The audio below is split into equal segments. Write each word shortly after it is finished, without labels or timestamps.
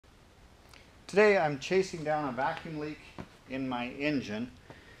Today I'm chasing down a vacuum leak in my engine,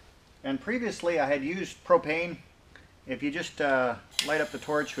 and previously I had used propane. If you just light up the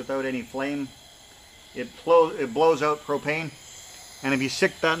torch without any flame, it blows out propane, and if you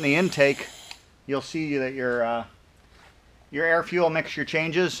stick that in the intake, you'll see that your air-fuel mixture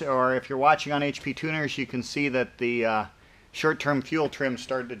changes. Or if you're watching on HP tuners, you can see that the short-term fuel trim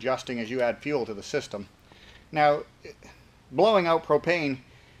started adjusting as you add fuel to the system. Now, blowing out propane,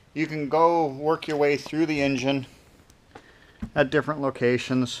 you can go work your way through the engine at different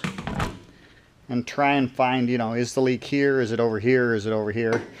locations and try and find, is the leak here, is it over here, is it over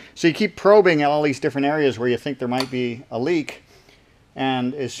here? So you keep probing all these different areas where you think there might be a leak,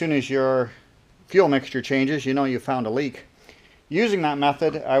 and as soon as your fuel mixture changes, you know you found a leak. Using that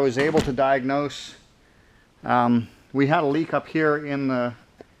method, I was able to diagnose, we had a leak up here in the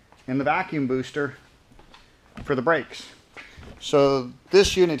vacuum booster for the brakes. So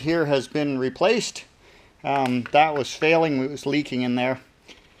this unit here has been replaced. That was failing, it was leaking in there.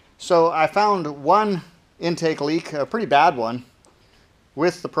 So I found one intake leak, a pretty bad one,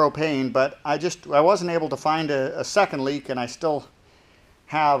 with the propane, but I wasn't able to find a second leak, and I still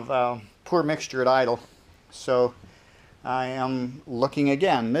have poor mixture at idle. So I am looking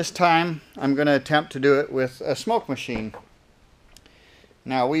again. This time I'm going to attempt to do it with a smoke machine.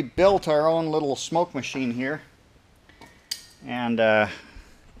 Now, we built our own little smoke machine here, and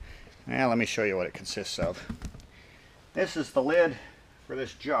let me show you what it consists of. This is the lid for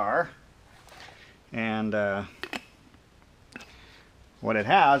this jar, and what it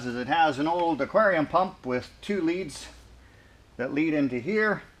has is an old aquarium pump with two leads that lead into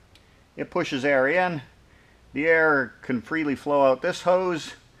here. It pushes air in. The air can freely flow out this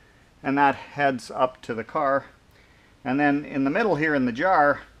hose, and that heads up to the car. And then in the middle here in the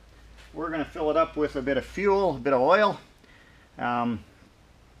jar, we're going to fill it up with a bit of fuel, a bit of oil.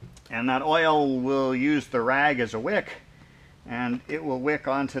 And that oil will use the rag as a wick, and it will wick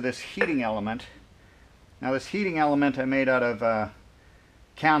onto this heating element. Now, this heating element I made out of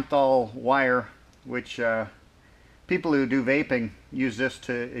kanthal wire, which people who do vaping use this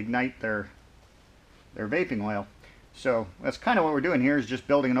to ignite their vaping oil. So that's kind of what we're doing here, is just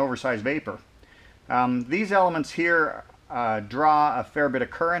building an oversized vapor. These elements here draw a fair bit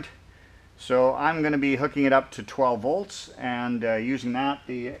of current. So I'm going to be hooking it up to 12 volts, and using that.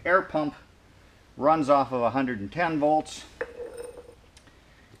 The air pump runs off of 110 volts,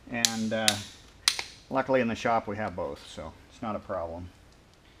 and luckily in the shop we have both, so it's not a problem.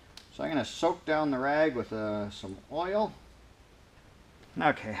 So I'm going to soak down the rag with some oil.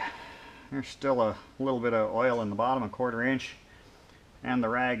 Okay, there's still a little bit of oil in the bottom, 1/4 inch, and the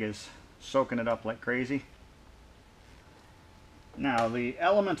rag is soaking it up like crazy. Now, the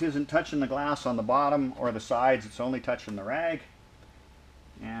element isn't touching the glass on the bottom or the sides, it's only touching the rag.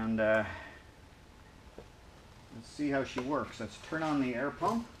 And let's see how she works. Let's turn on the air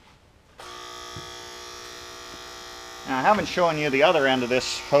pump. Now, I haven't shown you the other end of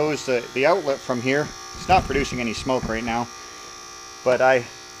this hose, the outlet from here. It's not producing any smoke right now, but I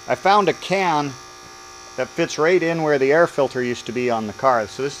found a can that fits right in where the air filter used to be on the car.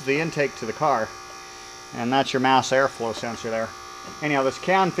 So this is the intake to the car, and that's your mass airflow sensor there. Anyhow, this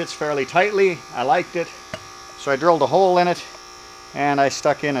can fits fairly tightly. I liked it, so I drilled a hole in it, and I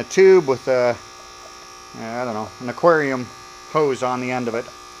stuck in a tube with an aquarium hose on the end of it.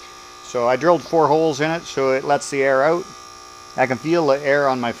 So I drilled 4 holes in it so it lets the air out. I can feel the air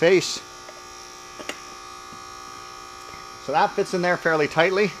on my face. So that fits in there fairly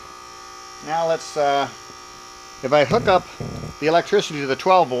tightly. Now let's, if I hook up the electricity to the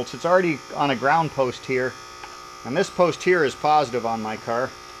 12 volts, it's already on a ground post here. And this post here is positive on my car.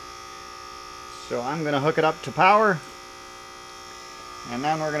 So I'm going to hook it up to power. And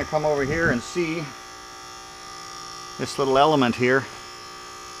then we're going to come over here and see this little element here.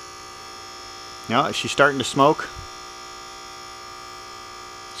 Now, she's starting to smoke.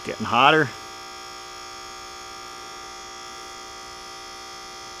 It's getting hotter.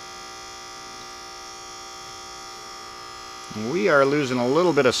 We are losing a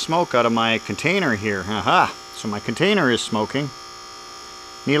little bit of smoke out of my container here. Aha! So my container is smoking.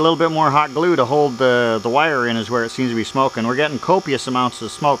 Need a little bit more hot glue to hold the wire in, is where it seems to be smoking. We're getting copious amounts of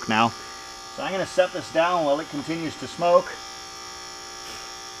smoke now. So I'm going to set this down while it continues to smoke.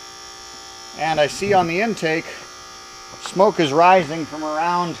 And I see on the intake, smoke is rising from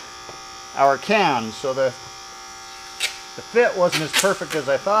around our can. So the fit wasn't as perfect as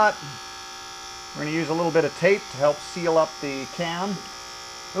I thought. We're going to use a little bit of tape to help seal up the can.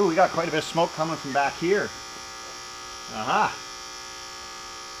 Ooh, we got quite a bit of smoke coming from back here. Aha!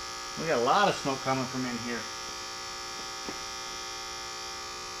 We got a lot of smoke coming from in here.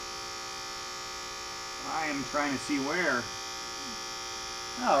 I am trying to see where.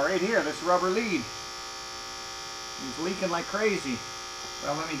 Oh, right here, this rubber lead. It's leaking like crazy.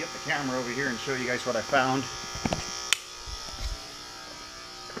 Well, let me get the camera over here and show you guys what I found.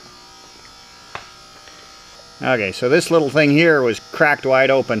 Okay, so this little thing here was cracked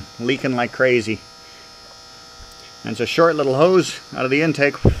wide open, leaking like crazy. And it's a short little hose out of the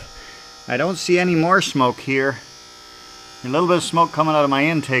intake. I don't see any more smoke here. A little bit of smoke coming out of my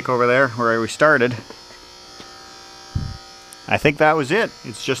intake over there where we started. I think that was it.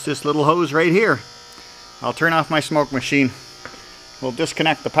 It's just this little hose right here. I'll turn off my smoke machine. We'll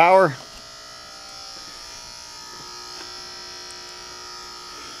disconnect the power.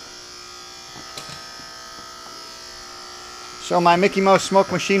 So my Mickey Mouse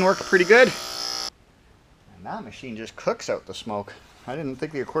smoke machine worked pretty good. And that machine just cooks out the smoke. I didn't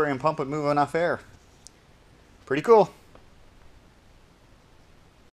think the aquarium pump would move enough air. Pretty cool.